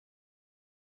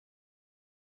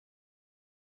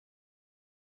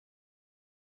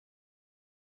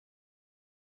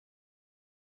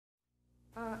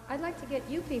I'd like to get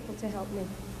you people to help me.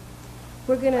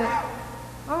 We're gonna,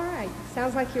 all right,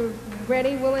 sounds like you're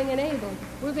ready, willing, and able.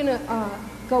 We're gonna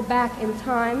go back in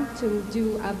time to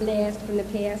do a blast from the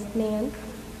past, man.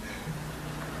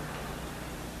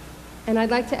 And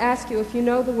I'd like to ask you, if you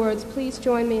know the words, please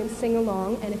join me and sing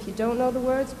along. And if you don't know the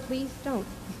words, please don't.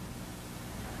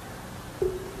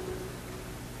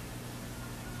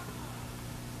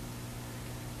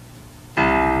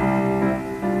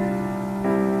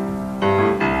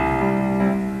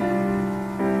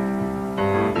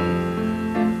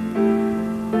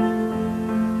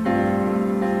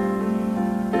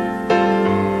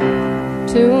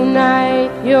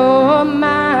 Tonight you're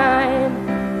mine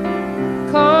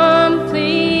completely.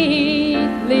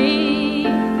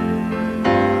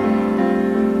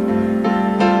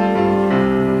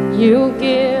 You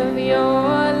give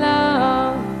your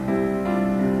love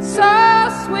so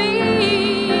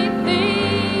sweetly.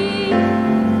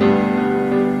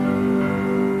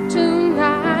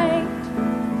 Tonight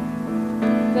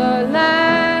the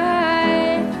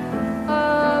light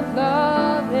of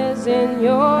love is in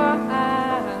your eyes.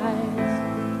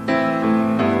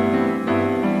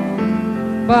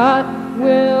 But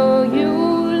will you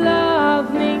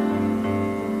love me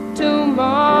tomorrow?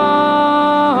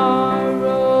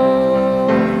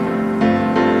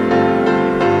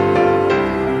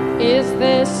 Is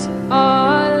this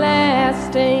a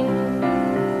lasting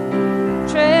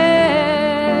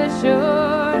treasure,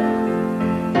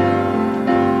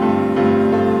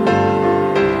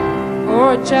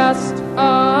 or just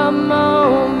a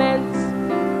moment's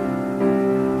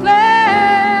pleasure?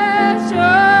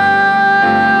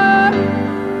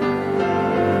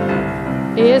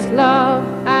 Is love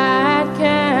I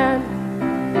can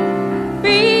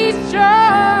be sure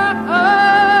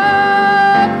of?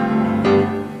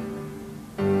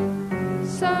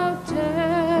 So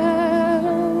tell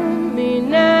me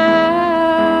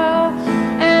now,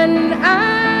 and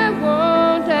I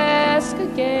won't ask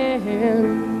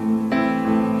again.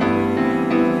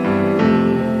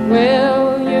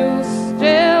 Will you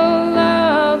still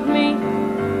love me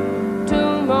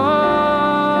tomorrow?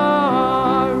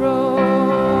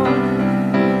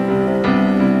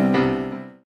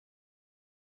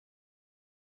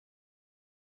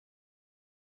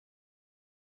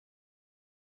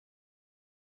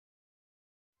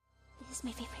 This is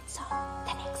my favorite song,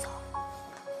 the next song.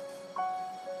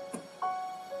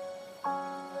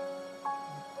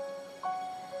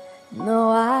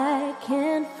 No, I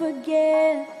can't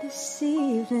forget this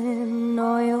evening,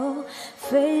 or your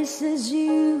faces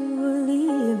you were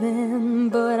leaving,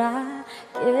 but I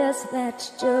guess that's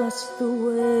just the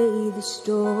way the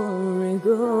story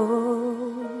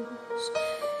goes.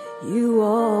 You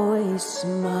always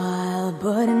smile,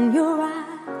 but in your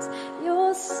eyes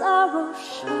your sorrow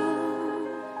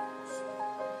shows.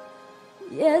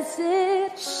 Yes,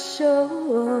 it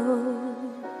shows.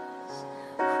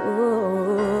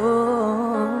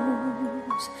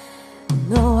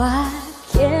 No, I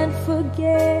can't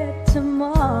forget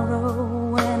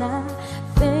tomorrow when I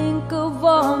think of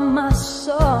all my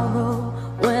sorrow,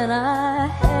 when I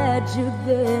had you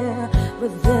there,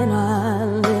 but then I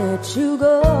let you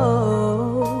go.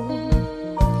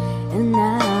 And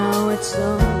now it's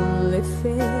only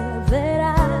fair that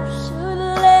I should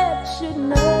let you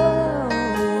know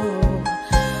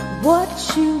what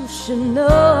you should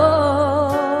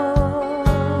know.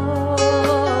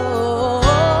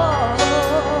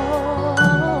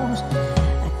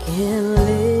 I can't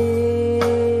live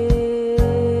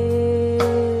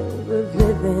if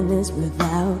living is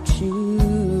without you.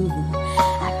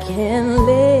 I can't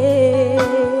live,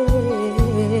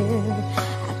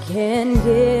 I can't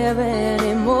give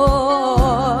anymore.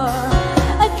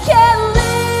 I can't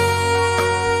live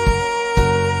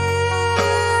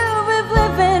if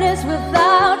living is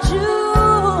without you.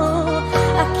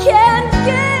 I can't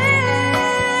give,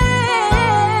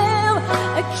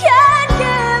 I can't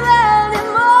give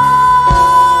anymore.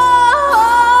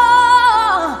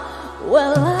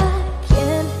 Well, I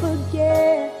can't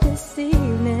forget this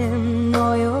evening,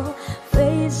 or your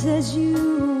faces you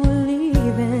were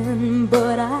leaving,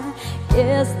 but I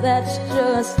guess that's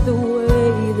just the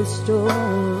way the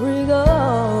story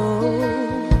goes.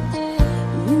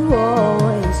 You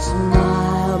always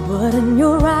smile, but in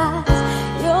your eyes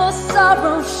your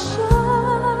sorrow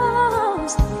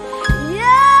shows.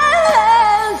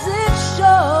 Yes, it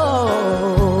shows.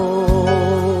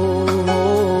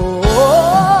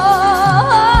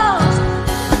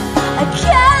 I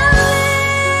can't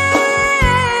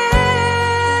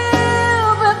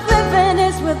live if living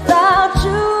is without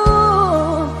you.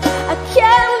 I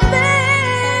can't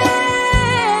live,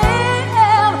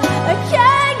 I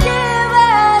can't give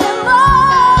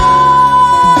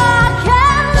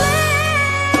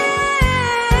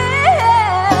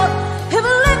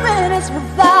is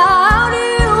without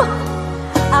you.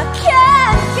 I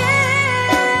can't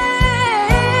give,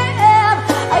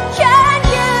 I can't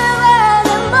give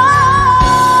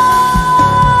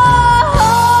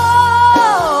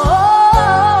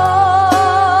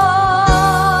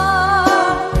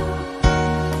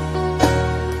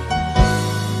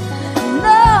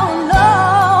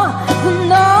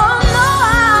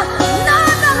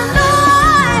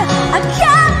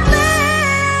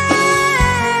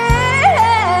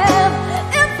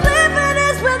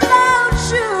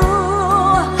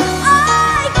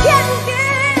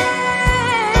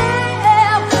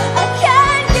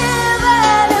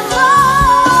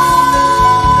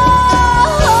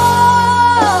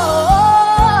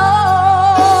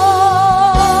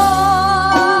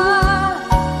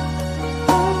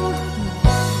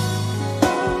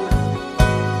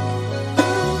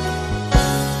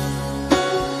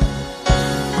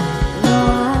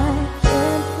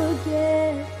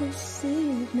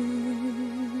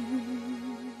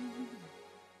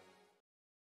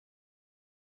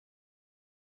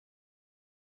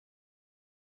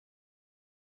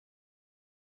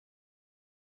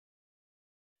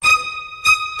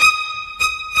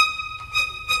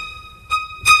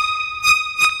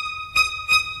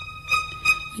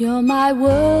You're my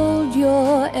world,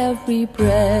 you're every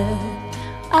breath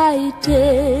I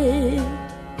take.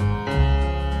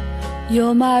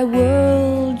 You're my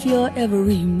world, you're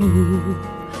every move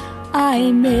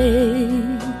I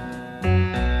make.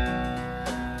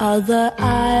 Other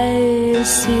eyes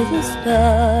see the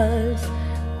stars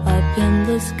up in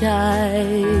the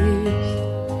skies,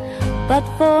 but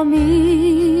for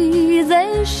me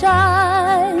they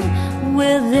shine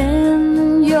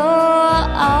within your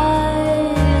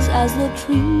eyes as the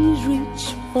trees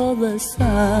reach for the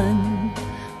sun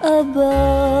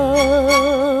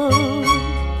above.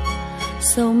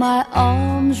 So my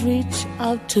arms reach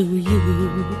out to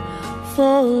you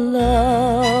for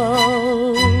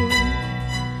love.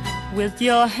 With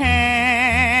your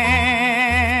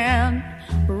hand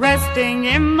resting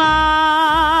in mine,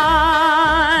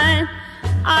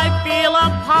 I feel a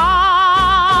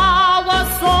power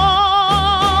so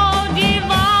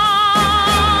divine.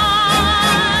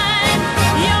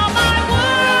 You're my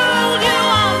world, you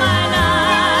are my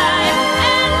night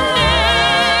and day.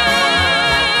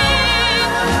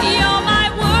 You're my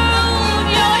world,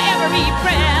 you're every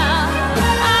prayer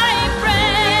I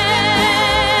pray.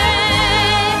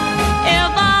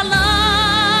 If our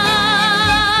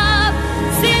love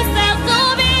ceases to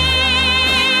be,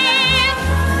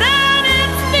 then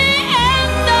it's the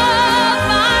end of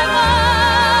my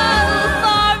world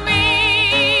for me.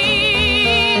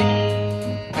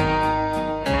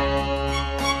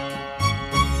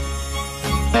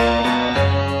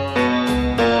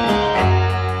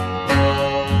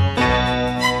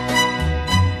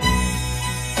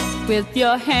 With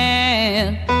your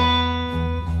hand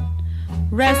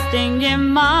resting in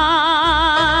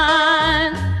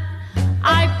mine,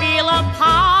 I feel a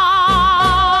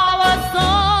power so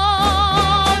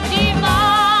divine.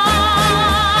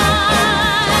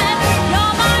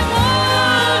 You're my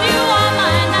world, you are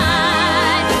my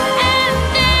night and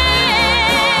day.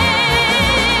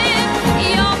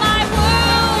 You're my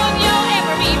world, you're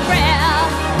every prayer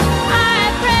I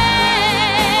pray.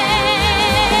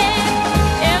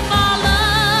 If our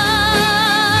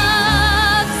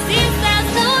love ceases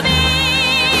to be,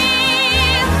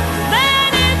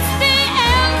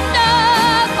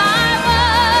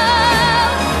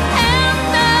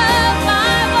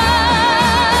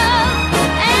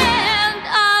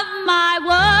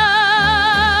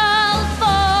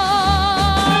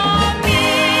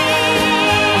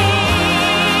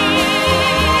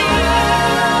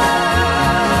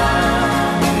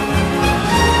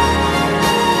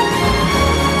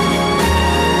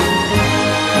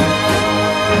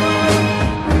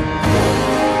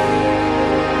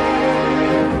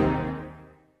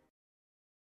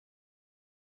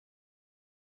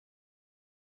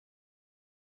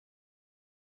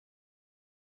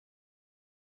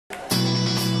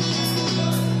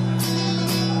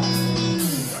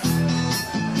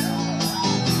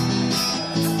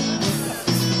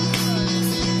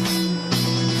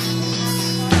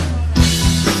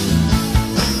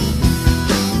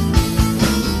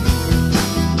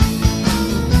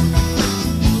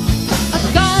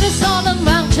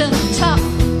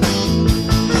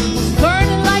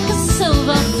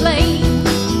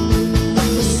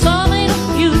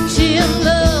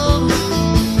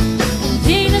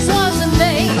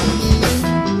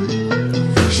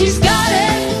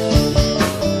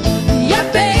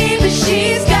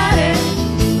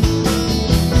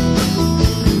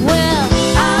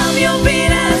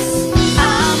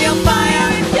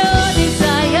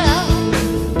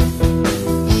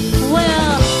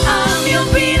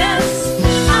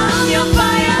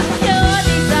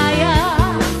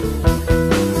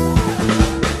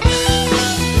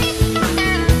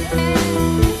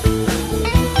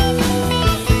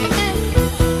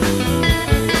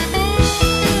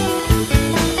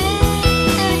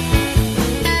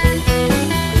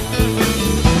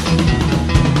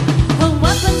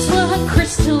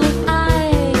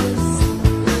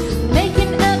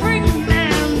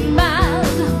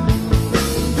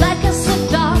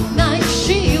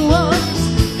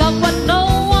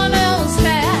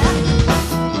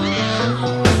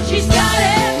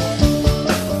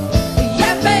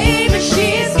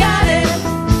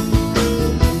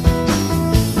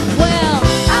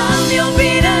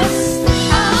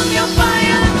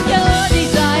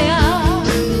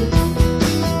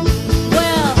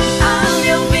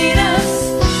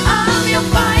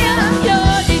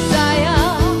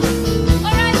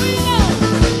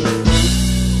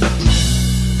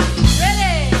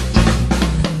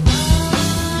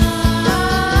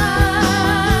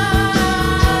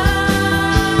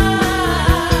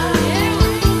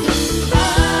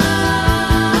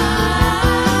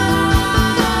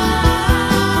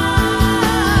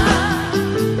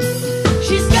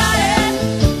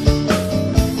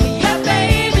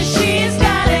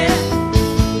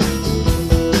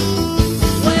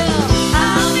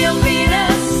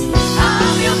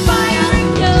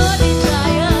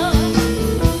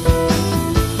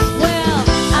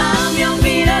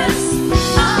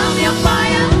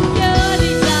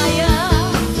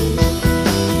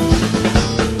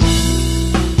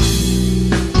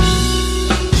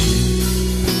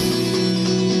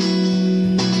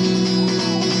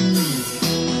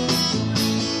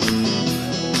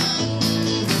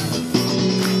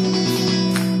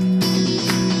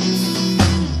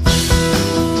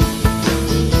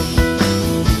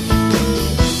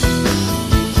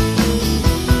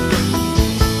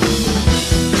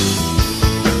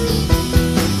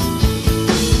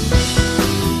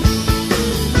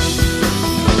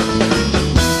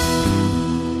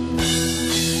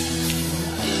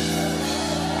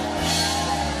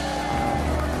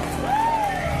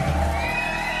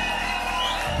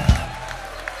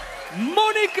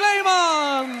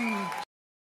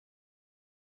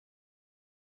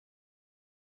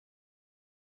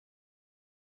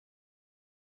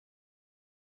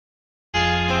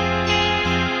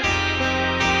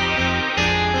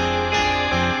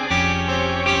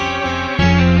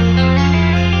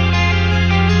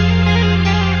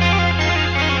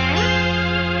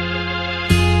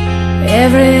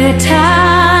 Every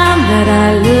time that I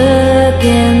look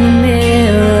in the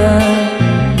mirror,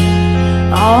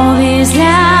 all these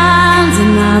lines in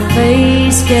my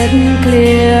face getting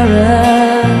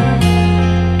clearer.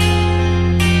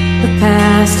 The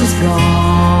past is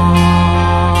gone.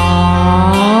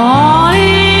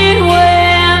 It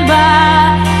went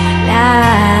by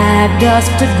like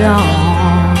dusk to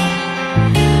dawn.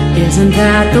 Isn't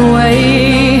that the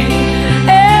way?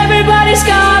 Everybody's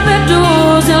got their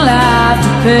dues in life to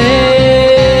pay.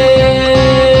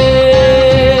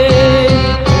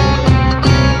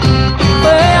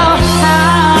 Well,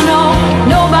 I know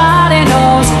nobody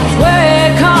knows where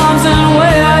it comes and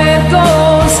where it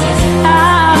goes.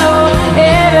 I know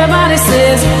everybody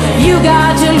says you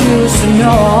got to lose to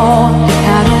know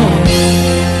how to win.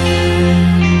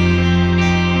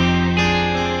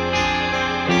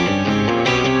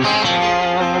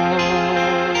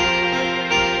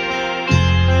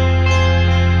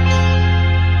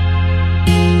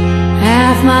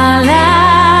 My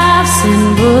life's in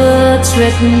books,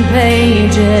 written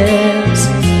pages.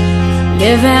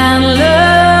 Live and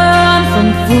learn from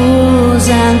fools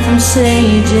and from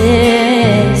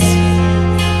sages.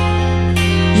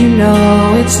 You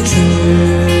know it's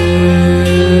true.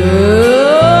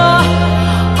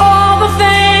 All the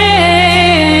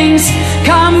things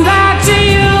come back to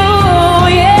you,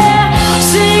 yeah.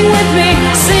 Sing with me,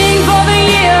 sing for the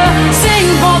year, sing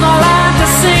for the laughter,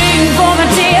 sing for the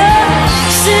tears.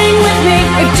 Sing with me,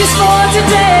 just for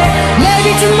today.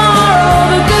 Maybe tomorrow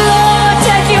the good Lord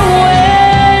take you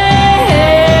away,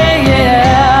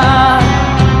 yeah.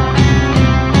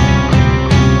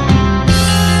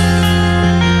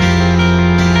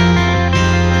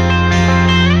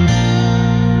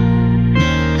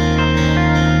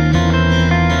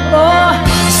 Oh,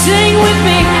 sing with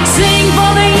me, sing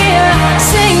for the year,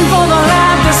 sing for the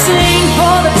laughter, sing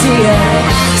for the tear.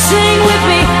 Sing with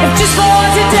me, if just for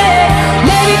today.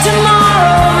 Maybe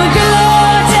tomorrow the good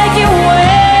Lord take you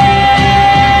away.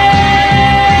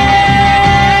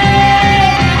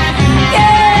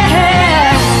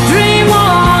 Yeah, dream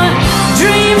on,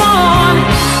 dream on,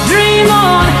 dream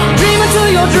on, dream until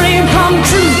your dream come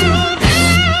true.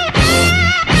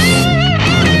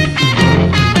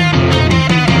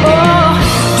 Oh,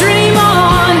 dream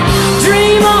on,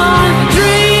 dream on,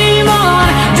 dream on,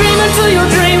 dream until your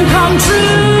dream come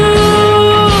true.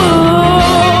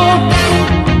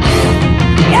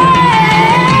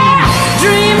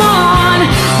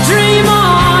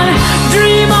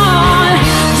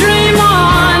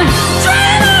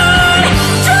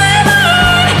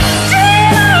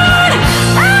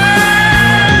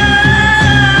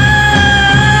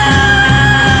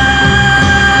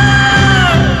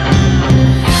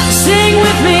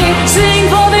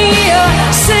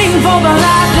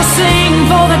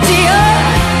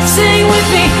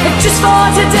 Just for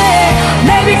today,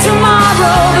 maybe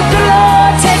tomorrow the good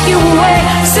Lord take you away.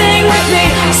 Sing with me,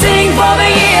 sing for the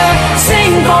year,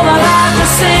 sing for the laughter,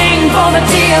 sing for the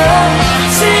tear.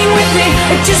 Sing with me,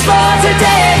 just for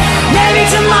today, maybe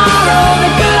tomorrow the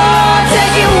good Lord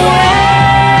take you away.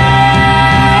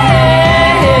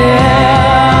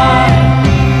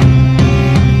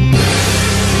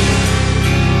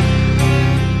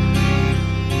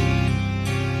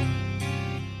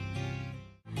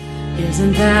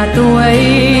 Isn't that the